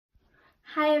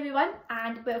Hi everyone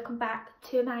and welcome back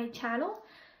to my channel.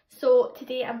 So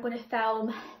today I'm going to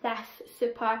film this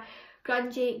super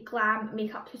grungy glam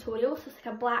makeup tutorial. So it's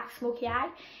like a black smoky eye.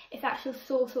 It's actually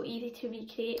so easy to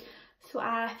recreate. So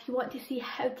if you want to see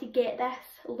how to get this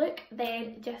look,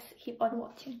 then just keep on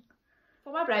watching.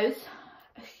 For my brows,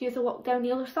 excuse the lockdown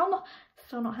nails are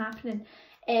still not happening.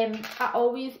 I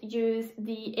always use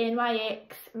the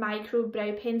NYX micro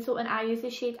brow pencil and I use the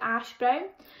shade Ash Brown.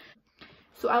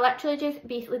 So I literally just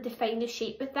basically define the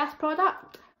shape with this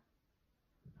product.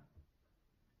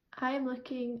 I am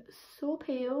looking so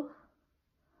pale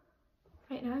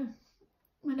right now.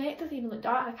 My neck doesn't even look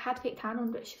dark. Like, I had fake tan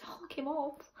on, but it just all came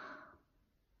off.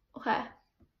 Okay.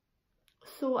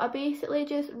 So I basically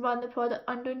just run the product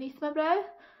underneath my brow.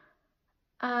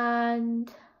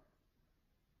 And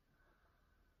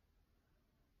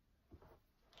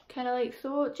kind of like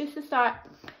so, just to start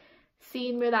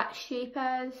seeing where that shape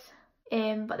is.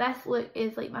 But this look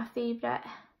is like my favourite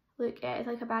look. It's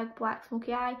like a big black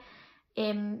smoky eye.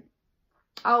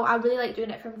 I really like doing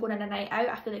it if I'm going on a night out.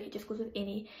 I feel like it just goes with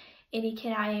any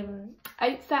kind of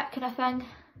outfit kind of thing,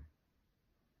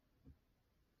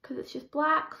 because it's just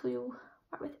black, so you'll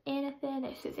work with anything.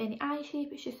 It suits any eye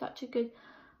shape. It's just such a good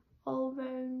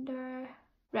all-rounder.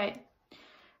 Right,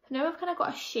 so now I've kind of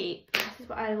got a shape. This is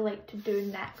what I like to do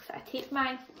next. I take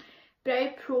my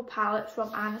Brow Pro palette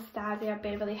from Anastasia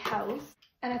Beverly Hills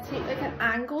and I take like an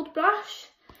angled brush.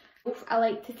 I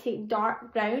like to take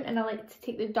dark brown and I like to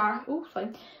take the dark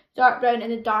brown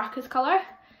in the darkest colour.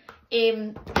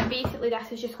 Basically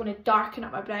this is just going to darken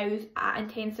up my brows and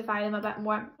intensify them a bit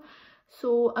more.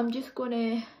 So I'm just going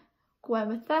to go in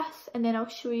with this and then I'll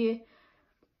show you,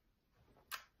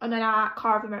 and then I'll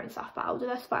carve them out and stuff, but I'll do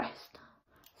this first.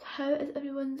 So how is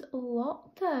everyone's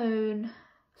lockdown?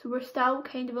 So we're still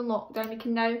kind of in lockdown. We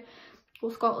can now,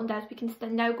 well, Scotland is, we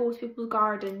can now go to people's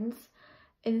gardens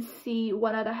and see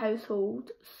one other household.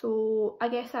 So I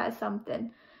guess that is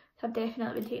something. So I've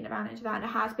definitely been taking advantage of that, and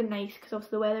it has been nice because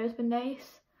obviously the weather has been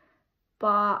nice.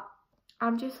 But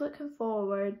I'm just looking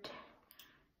forward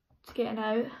to getting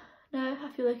out now. I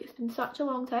feel like it's been such a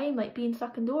long time, like being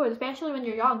stuck indoors, especially when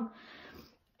you're young.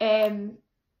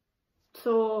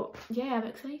 So yeah, I'm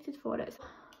excited for it.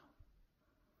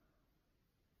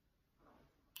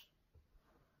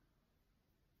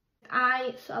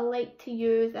 So I like to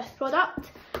use this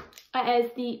product. It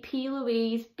is the P.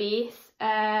 Louise base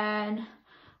in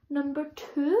number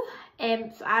 2.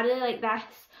 So I really like this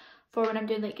for when I'm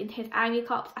doing like intense eye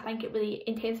makeups. I think it really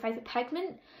intensifies the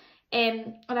pigment.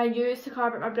 And I use to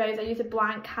carve out my brows, I use a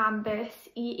blank canvas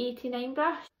E89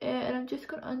 brush. And I'm just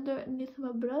going underneath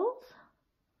my brows.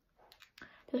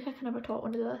 I feel like I can never taught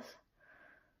one of this.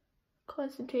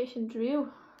 Concentration's real.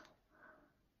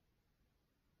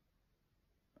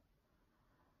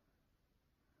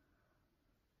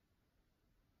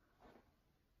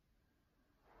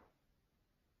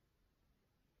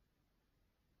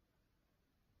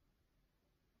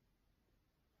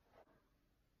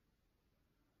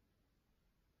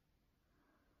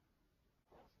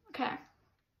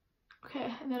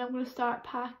 Okay, and then I'm going to start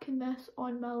packing this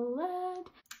on my lid.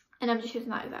 And I'm just using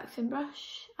that exact same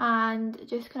brush and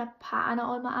just kind of patting it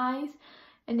on my eyes.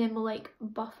 And then we'll like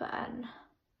buff it in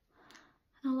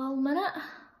a little minute.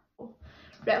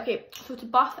 Right, okay, so to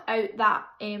buff out that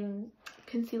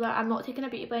concealer, I'm not taking a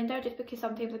beauty blender just because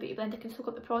sometimes a beauty blender can soak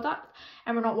up the product.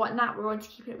 And we're not wanting that, we're wanting to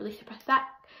keep it really super thick.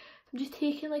 So I'm just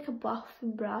taking like a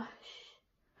buffing brush.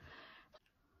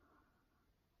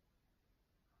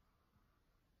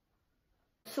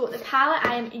 So the palette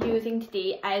I am using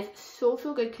today is so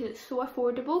good because it's so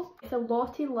affordable. It's a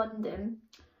Lundie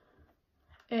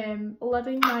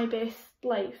Living My Best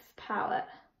Life palette.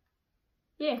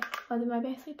 Yeah, Living My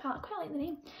Best Life palette, I quite like the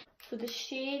name. So the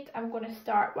shade I'm going to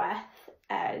start with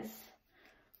is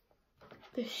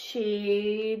the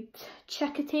shade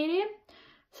Chickatarian.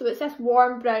 So it's this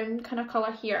warm brown kind of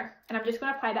colour here, and I'm just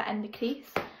going to apply that in the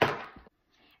crease.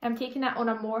 I'm taking that on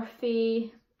a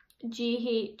Morphe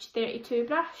GH32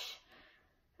 brush.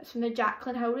 It's from the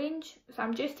Jaclyn Hill range. So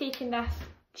I'm just taking this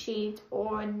shade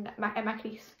on in my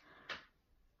crease.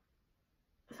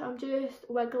 So I'm just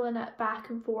wiggling it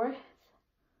back and forth.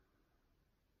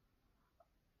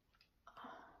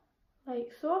 Like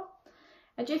so.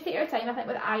 And just take your time. I think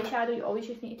with eyeshadow you always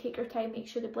just need to take your time, make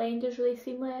sure the blend is really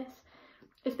seamless.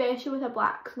 Especially with a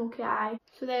black smoky eye.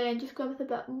 So then just go with a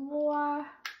bit more.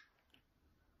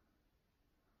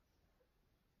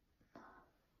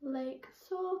 Like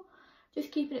so,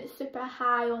 just keeping it super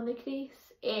high on the crease,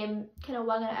 kind of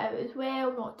winging it out as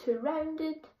well, not too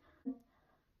rounded,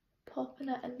 popping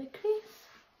it in the crease.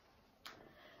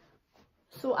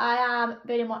 So I am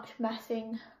very much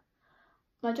missing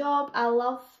my job. I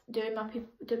love doing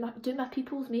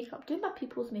people's makeup. Doing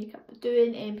people's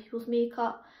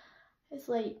makeup is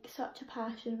like such a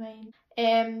passion of mine.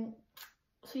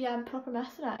 So yeah, I'm proper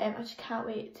missing it. I just can't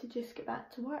wait to just get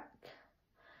back to work.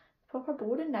 It's proper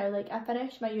boring now. Like, I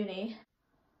finished my uni.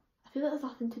 I feel like there's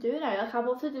nothing to do now. Like, I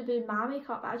love to do my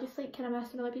makeup, but I just like kind of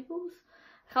missing other people's.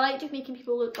 Like, I like just making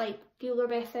people look like feel their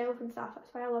best self and stuff.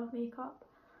 That's why I love makeup.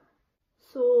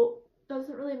 So it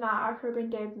doesn't really matter if we're being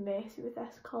dead messy with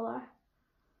this colour,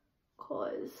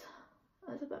 cause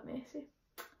it's a bit messy.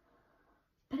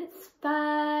 But it's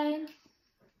fine,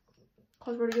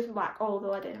 cause we're using black all the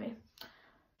lid anyway.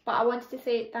 But I wanted to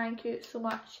say thank you so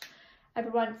much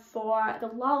everyone for the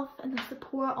love and the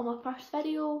support on my first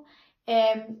video.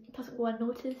 It doesn't go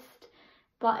unnoticed,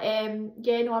 but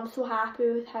yeah, no, I'm so happy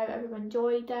with how everyone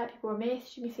enjoyed it. People were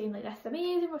messaging me saying like, this is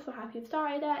amazing, we're so happy you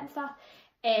started it and stuff.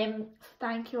 So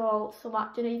thank you all so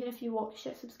much, and even if you watched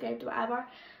it, subscribed or whatever,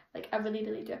 like, I really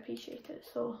do appreciate it.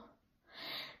 So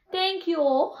thank you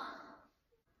all.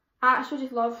 I actually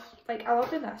just love, like, I love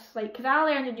doing this, like, because I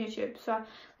learned on YouTube, so I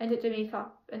learned to do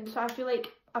makeup, and so I feel like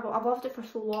I've loved it for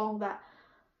so long that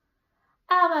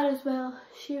I might as well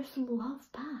share some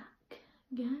love back,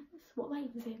 guys. What am I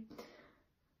even saying?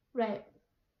 Right.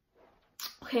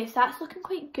 Okay, so that's looking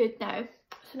quite good now.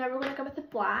 So now we're going to go with the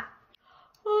black.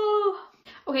 Oh.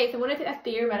 Okay, so I'm going to take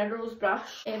this Bare Minerals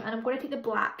brush, and I'm going to take the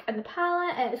black and the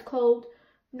palette. It is called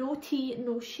No Tea,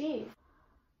 No Shave.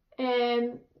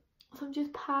 So I'm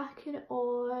just packing it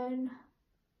on.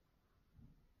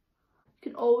 You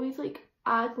can always like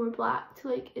add more black to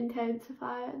like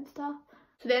intensify it and stuff.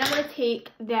 So then I'm going to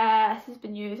take this has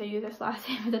been used, I used this last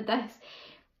time I did this,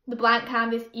 the blank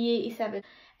canvas E87.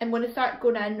 I'm going to start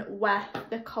going in with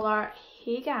the colour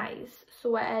Hey Guys.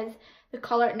 So it is the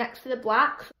colour next to the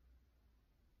black.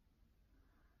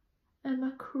 And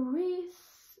my crease.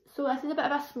 So this is a bit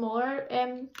of a smaller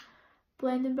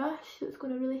blending brush, so it's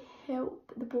going to really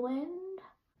help the blend.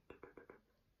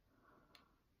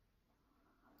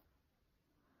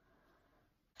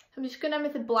 So I'm just going in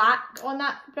with the black on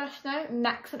that brush now,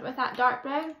 mixing it with that dark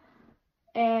brown,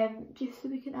 just so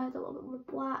we can add a little bit more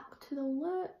black to the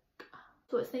look.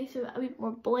 So it's nice and a wee bit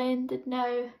more blended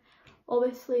now.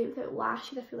 Obviously without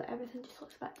lashes I feel like everything just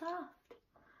looks a bit daft.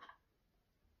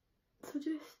 So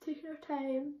just taking our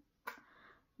time,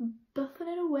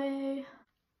 buffing it away,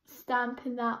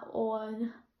 stamping that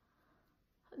on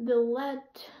the lid,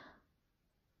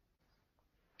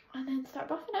 and then start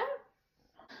buffing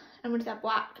out. I'm going to do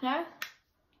black now.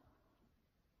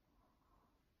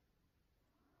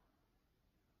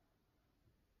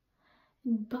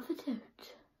 And buff it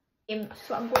out.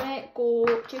 So I'm going to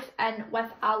go just in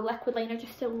with a liquid liner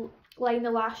just to line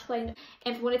the lash line.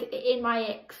 And I'm going to take the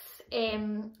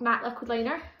NYX matte liquid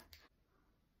liner.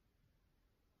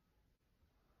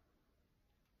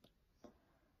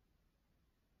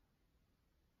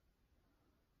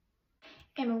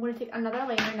 I'm going to take another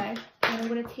liner now, and I'm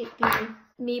going to take the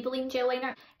Maybelline gel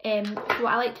liner. So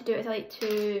what I like to do is I like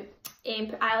to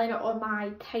put eyeliner on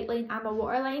my tight line and my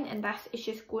waterline, and this is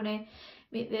just going to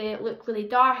make the look really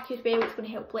dark as well. It's going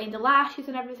to help blend the lashes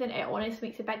and everything. It honestly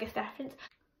makes the biggest difference.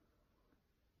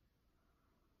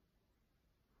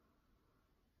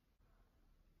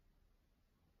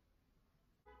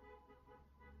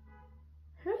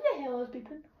 Who the hell is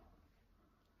beeping?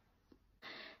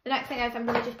 The next thing is I'm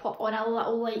going to just pop on a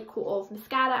little light coat of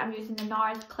mascara. I'm using the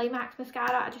NARS Climax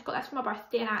mascara. I just got this for my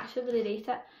birthday and I actually really rate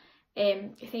it.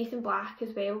 It's nice and black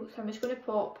as well, so I'm just going to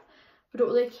pop. I don't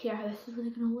really care how this is really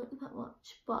going to look that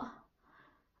much, but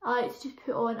I like to just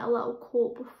put on a little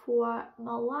coat before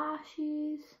my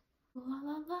lashes. La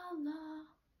la la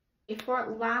la.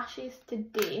 For lashes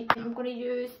today, I'm going to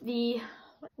use the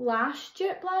Lash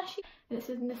Dupe lashes, and this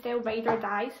is in the style Ride or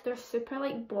Die. So they're super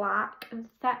like black and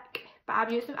thick. But I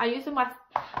used them with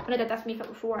when I did this makeup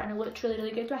before, and it looked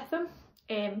really good with them.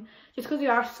 Just because they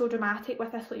are so dramatic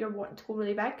with this, like you're wanting to go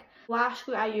really big. Lash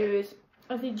glue I use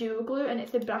is the duo glue, and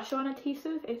it's the brush on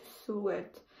adhesive. It's so good.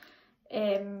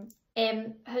 I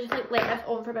just like let this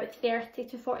on for about 30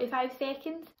 to 45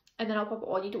 seconds, and then I'll pop it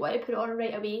on. You don't want to put it on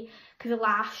right away because the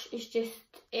lash is just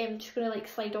going to like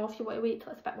slide off. You want to wait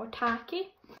till it's a bit more tacky,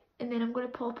 and then I'm going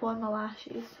to pop on my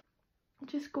lashes.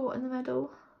 Just go in the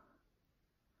middle.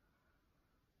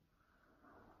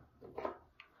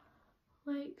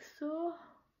 Like so.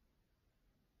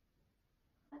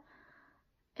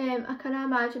 I kind of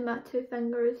imagine my two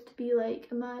fingers to be like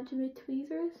imaginary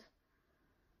tweezers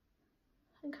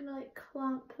and kind of like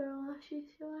clamp their lashes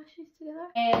together.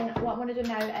 And what I'm going to do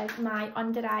now is my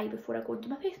under eye before I go into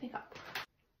my face makeup.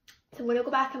 So I'm going to go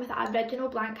back in with the original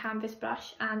blank canvas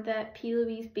brush and the P.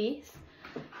 Louise base,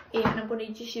 and I'm going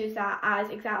to just use that as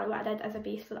exactly what I did as a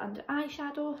base for the under eye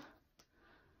shadow.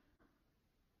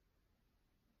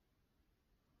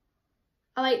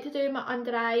 I like to do my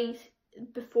under eyes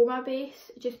before my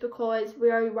base, just because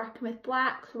we are working with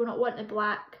black, so we're not wanting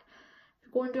black.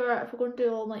 If we're going to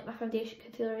do all like my foundation,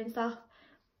 concealer and stuff,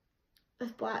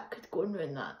 this black could go and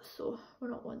ruin that, so we're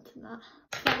not wanting that.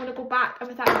 So I'm going to go back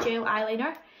with that gel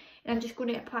eyeliner, and I'm just going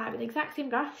to apply it with the exact same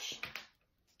brush.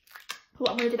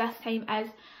 What I'm going to do this time is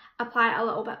apply it a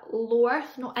little bit lower,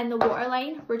 so not in the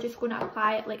waterline. We're just going to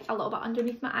apply it like a little bit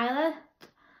underneath my eyelid.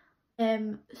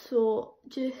 So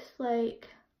just like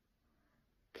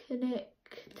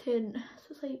connecting, so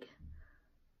it's like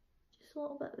just a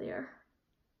little bit there,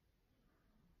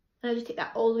 and I just take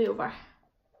that all the way over.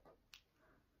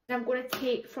 And I'm going to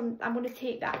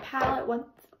take that palette once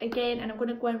again, and I'm going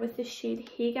to go in with the shade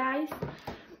Hey Guys,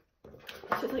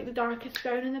 so it's like the darkest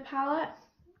brown in the palette,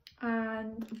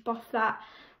 and buff that,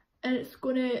 and it's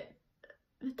going to,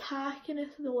 the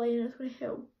tackiness of the liner is going to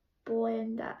help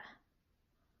blend it.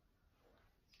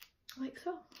 Like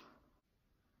so.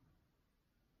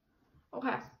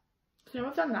 Okay, so now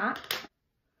I've done that.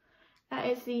 That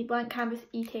is the blank canvas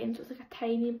E10, so it's like a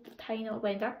tiny little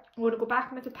blender. I'm going to go back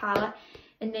in with the palette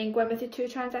and then go in with the two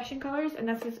transition colours, and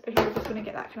this is here we're just going to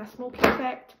get that kind of smoky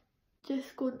effect.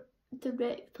 Just go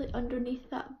directly underneath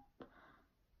that,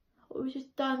 what we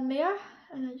just done there,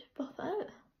 and then just buff it out.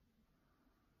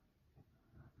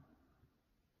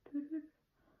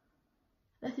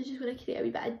 This is just going to create a wee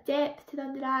bit of depth to the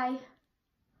under eye.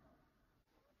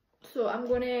 So I'm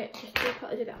going to just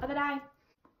quickly do the other eye.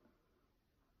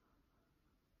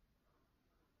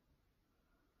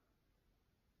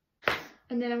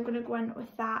 And then I'm going to go in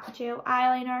with that gel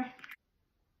eyeliner.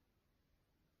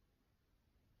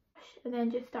 And then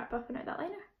just start buffing out that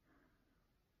liner.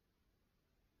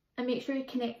 And make sure you're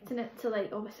connecting it to,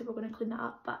 like, obviously we're going to clean that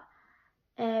up, but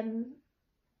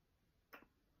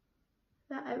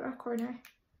that outer corner.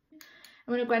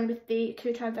 I'm going to go in with the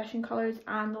two transition colours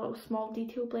and the little small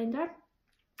detail blender,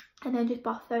 and then just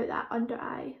buff out that under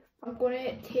eye. I'm going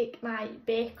to take my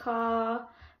Becca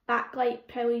Backlight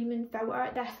Premium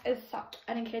Filter. This is such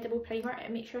an incredible primer.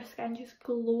 It makes your skin just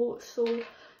glow so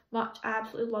much. I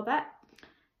absolutely love it.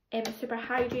 It's super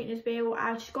hydrating as well.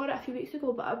 I just got it a few weeks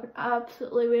ago, but I've been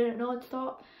absolutely wearing it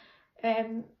non-stop.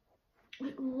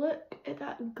 Look at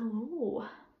that glow.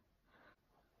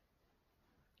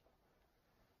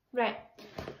 Right,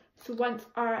 so once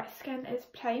our skin is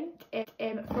primed,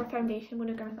 for foundation, I'm going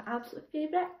to go with my absolute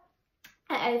favourite.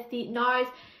 It is the NARS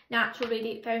Natural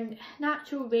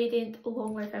Radiant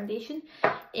Longwear Foundation,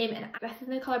 and this is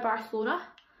in the colour Barcelona.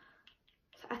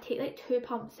 So I take like 2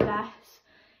 pumps of this,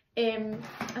 and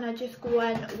I just go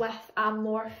in with a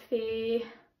Morphe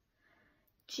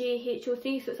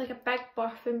JHO3, so it's like a big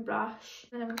buffing brush,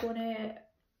 and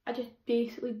I just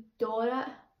basically dot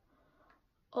it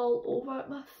all over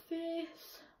my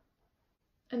face,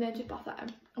 and then just buff that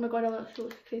in. Oh my god, I look so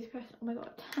crazy person, oh my god.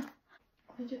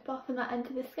 I'm just buffing that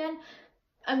into the skin.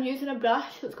 I'm using a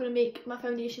brush that's going to make my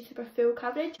foundation super full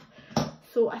coverage,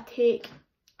 so I take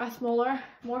a smaller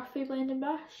Morphe blending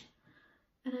brush,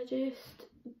 and I just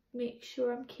make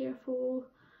sure I'm careful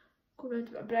going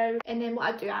around my brow. And then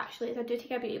what I do actually is I do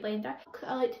take a beauty blender.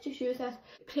 I like to just use this,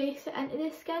 press it into the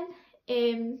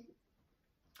skin,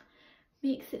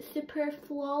 makes it super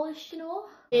flawless, you know.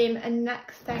 And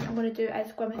next thing I'm going to do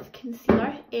is go in with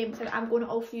concealer. So I'm going to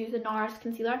also use the NARS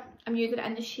concealer. I'm using it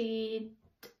in the shade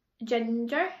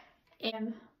Ginger.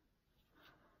 So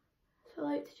I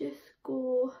like to just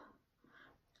go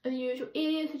in the usual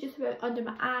areas, so just about under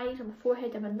my eyes, on my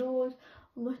forehead, and my nose,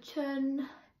 on my chin,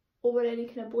 over any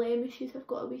kind of blemishes. I've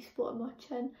got a wee spot on my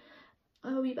chin,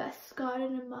 and a wee bit of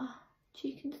scarring in my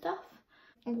cheek and stuff.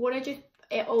 I'm going to just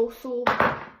also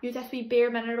use this wee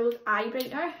Bare Minerals eye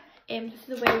brightener. This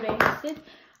is a Well Rested.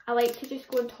 I like to just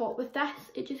go on top with this.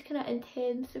 It just kind of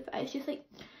intensifies. It's just like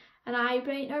an eye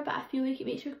brightener, but I feel like it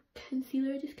makes your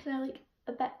concealer just kind of like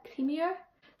a bit creamier.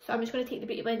 So I'm just going to take the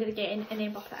beauty blender again and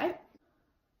then buff it out.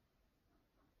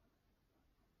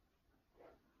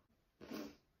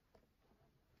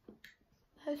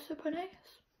 That's super nice.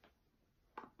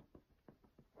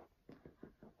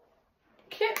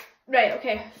 Cute. Right,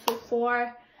 okay, so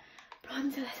for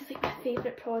bronzer, this is like my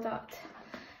favourite product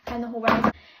in the whole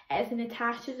world. It is the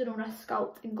Natasha Denona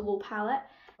Sculpt and Glow palette.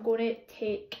 I'm going to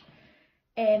take,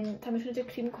 so I'm just going to do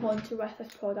cream contour with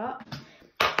this product.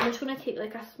 I'm just going to take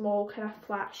like a small kind of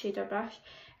flat shader brush,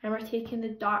 and we're taking the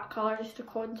dark colour just to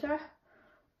contour.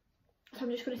 So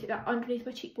I'm just going to take that underneath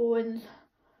my cheekbones,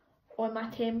 on my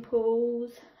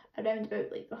temples, around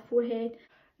about like my forehead,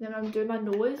 and then when I'm doing my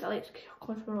nose, I like to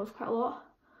contour my nose quite a lot.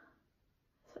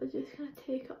 So I'm just going to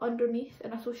take it underneath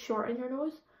and also shorten your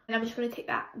nose. And I'm just going to take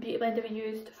that beauty blender we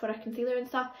used for a concealer and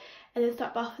stuff and then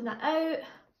start buffing that out.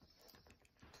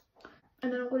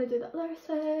 And then I'm going to do the other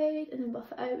side and then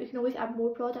buff it out. We can always add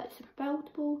more product, it's super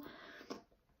palatable.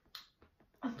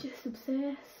 I'm just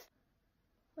obsessed.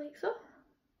 Like so.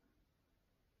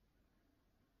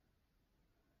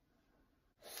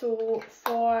 So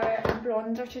for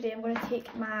bronzer today, I'm going to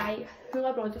take my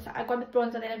Hoola bronzer. So I go with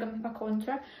bronzer, then I'm going to make my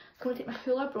contour. I'm going to take my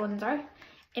Hoola bronzer,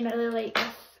 and I really like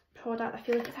this product. I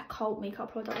feel like it's a cult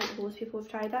makeup product, like those people have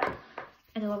tried it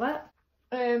and I love it.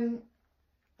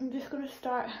 I'm just going to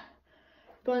start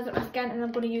bronzing up my skin, and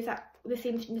I'm going to use that the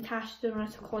same Natasha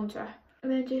Denona to contour.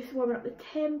 And then just warming up the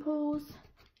temples.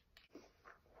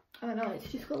 I don't know,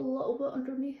 it's just got a little bit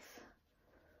underneath.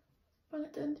 Bring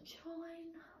it down the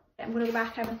jawline. I'm going to go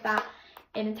back in with that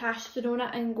in Natasha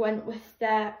Denona and go in with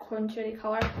the contouring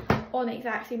colour on the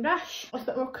exact same brush. It's a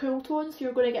bit more cool tone, so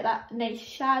you're going to get that nice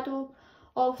shadow.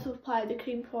 Also apply the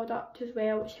cream product as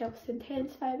well, which helps to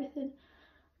intensify everything.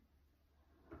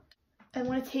 I'm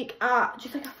going to take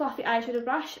just like a fluffy eyeshadow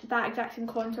brush, that exact same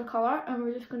contour colour, and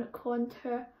we're just going to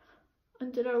contour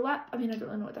under our lip. I mean, I don't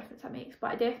really know what difference that makes,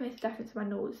 but it definitely makes a difference in my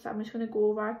nose. So I'm just going to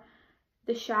go over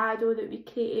the shadow that we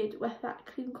created with that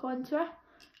cream contour.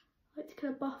 I like to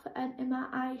kind of buff it into my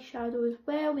eyeshadow as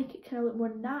well, make it kind of look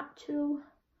more natural.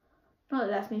 Not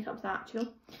that this makeup's natural.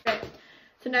 Right,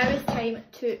 so now it's time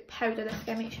to powder this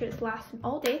skin, make sure it's lasting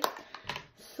all day.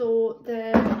 So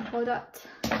the product,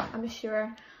 I'm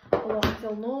sure a lot of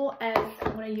you'll know,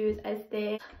 I'm going to use is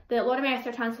the Laura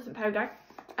Mercier translucent powder.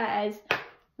 It is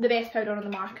the best powder on the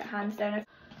market, hands down.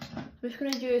 I'm just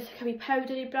going to use like a wee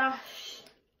powdery brush,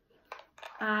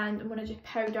 and I'm going to just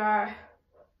powder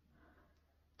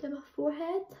down my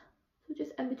forehead, so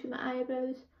just in between my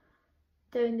eyebrows,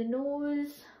 down the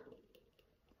nose,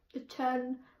 the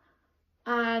chin,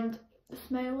 and the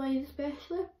smile line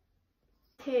especially.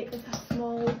 Take like a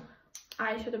small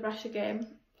eyeshadow brush again,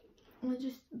 and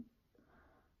just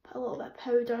put a little bit of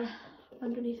powder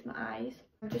underneath my eyes.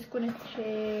 I'm just going to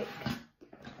take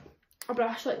a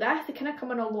brush like this. They kind of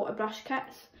come in a lot of brush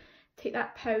kits. Take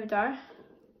that powder.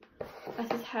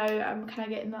 This is how I'm kind of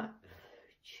getting that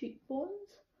cheekbones.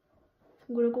 So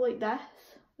I'm going to go like this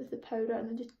with the powder and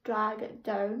then just drag it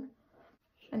down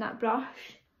in that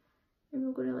brush. And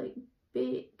we're going to like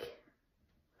bake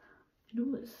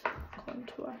nose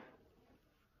contour.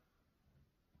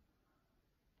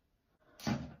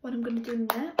 What I'm going to do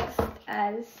next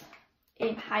is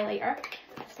highlighter.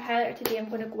 So for highlighter today, I'm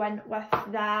going to go in with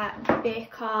that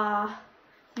Becca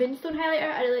Moonstone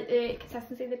highlighter. I really like the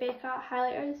consistency of the Becca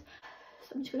highlighters.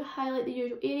 So I'm just going to highlight the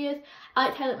usual areas. I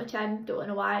like to highlight my chin, don't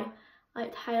know why. I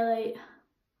like to highlight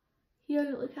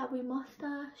here, look at a wee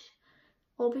moustache.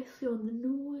 Obviously on the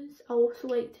nose. I also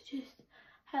like to just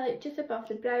highlight just above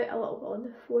the brow, a little bit on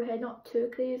the forehead, not too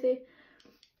crazy.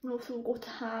 And also go to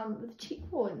ham with the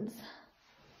cheekbones.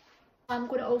 I'm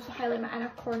going to also highlight my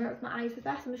inner corner of my eyes with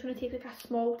this. I'm just going to take like a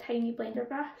small tiny blender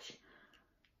brush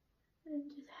and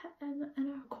just hit in the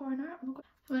inner corner. I'm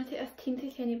going to take this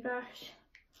teeny tiny brush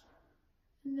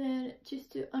and then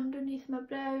just do underneath my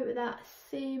brow with that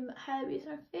same highlight we use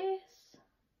on our face.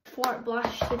 For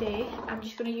blush today, I'm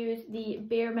just going to use the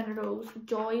Bare Minerals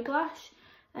Joy Blush.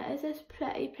 It is this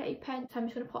pretty pink, so I'm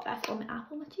just going to pop this on the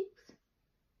apple of my cheeks.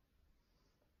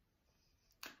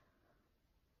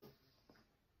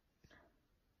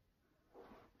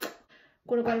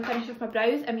 I'm going to go and finish off my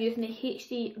brows. I'm using the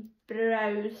HD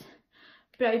Brow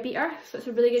Beater, so it's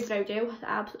a really good brow gel that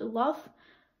I absolutely love.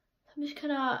 So I'm just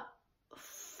kind of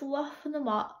fluffing them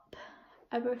up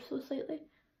ever so slightly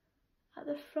at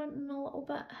the front and a little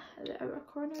bit at the outer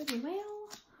corner as well.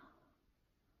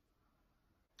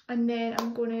 And then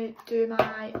I'm going to do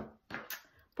my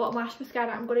bottom lash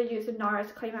mascara. I'm going to use the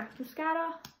NARS Climax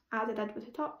mascara as I did with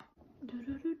the top.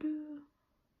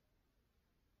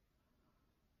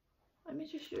 Let me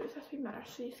just use this wee mirror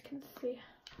so you can see.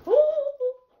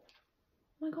 Oh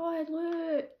my god,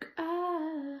 look!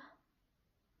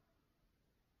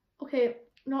 Okay,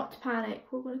 not to panic,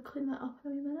 we're going to clean that up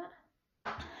in a wee minute.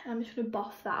 I'm just going to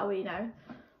buff that away now.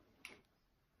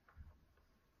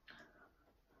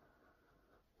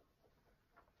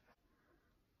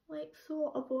 Like so,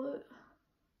 about. What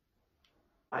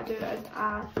I do is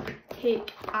I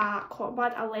take a cotton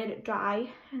bud, I let it dry,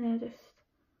 and then I just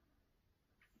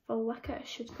flick it,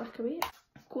 should flick away.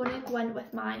 I'm going to go in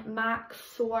with my MAC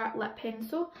Soar lip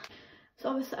pencil. So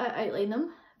obviously I outline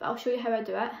them, but I'll show you how I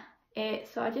do it.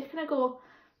 So I just kind of go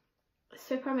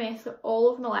super messy all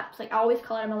over my lips. Like I always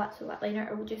colour my lips with lip liner.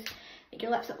 It will just make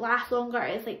your lips last longer.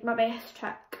 It's like my best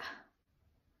trick.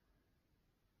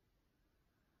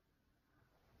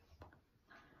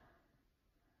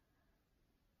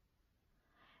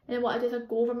 And then what I do is I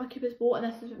go over my cupid's bow, and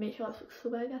this is what makes your lips look so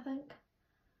big, I think.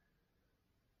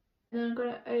 And then I'm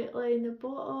going to outline the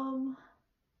bottom.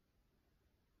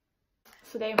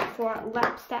 So then for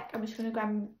lipstick, I'm just going to go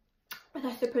in with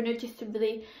a super nude just to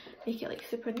really make it like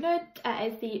super nude.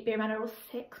 It is the Bare Minerals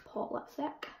Sex Pot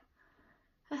lipstick.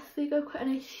 This will give quite a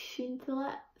nice sheen to the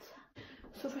lips.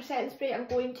 So for setting spray, I'm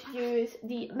going to use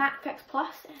the Matte Fix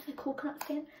Plus. It's the coconut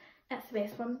scent. It's the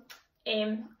best one.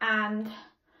 And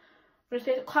I'm going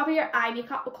to cover your eye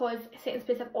makeup because setting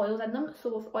sprays have oils in them.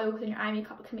 So if oil goes in your eye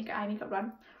makeup, it can make your eye makeup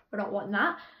run. We're not wanting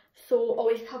that. So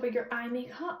always cover your eye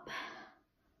makeup.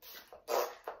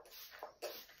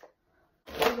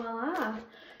 Voila!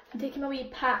 I'm taking my wee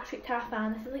Patrick Tar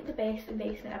fan. This is like the best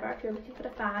investment ever if you're looking for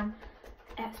a fan.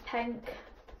 It's pink.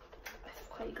 It's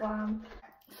quite glam.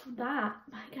 So that,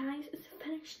 my guys, is the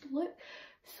finished look.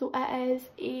 So it is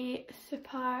a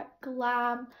super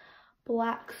glam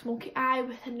black smoky eye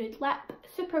with a nude lip.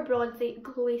 Super bronzy,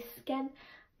 glowy skin.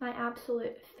 My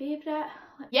absolute favourite.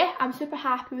 Yeah, I'm super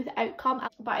happy with the outcome.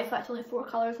 But it's literally 4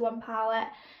 colours, 1 palette.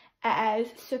 It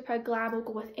is super glam, will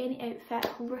go with any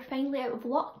outfit. We're finally out of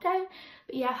lockdown,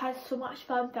 but yeah, I've had so much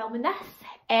fun filming this.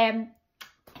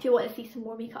 If you want to see some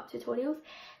more makeup tutorials,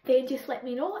 then just let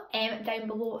me know down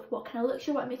below what kind of looks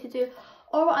you want me to do,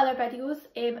 or what other videos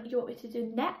you want me to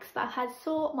do next. But I've had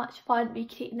so much fun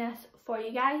recreating this for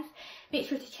you guys. Make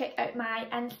sure to check out my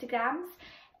Instagrams.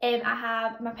 I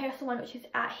have my personal one, which is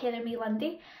at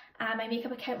Lundie, and my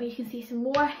makeup account where you can see some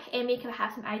more makeup. I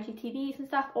have some IGTVs and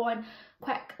stuff on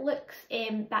quick looks,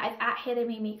 that is at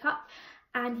Makeup.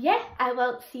 And yeah, I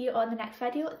will see you on the next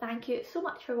video. Thank you so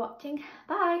much for watching.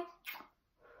 Bye!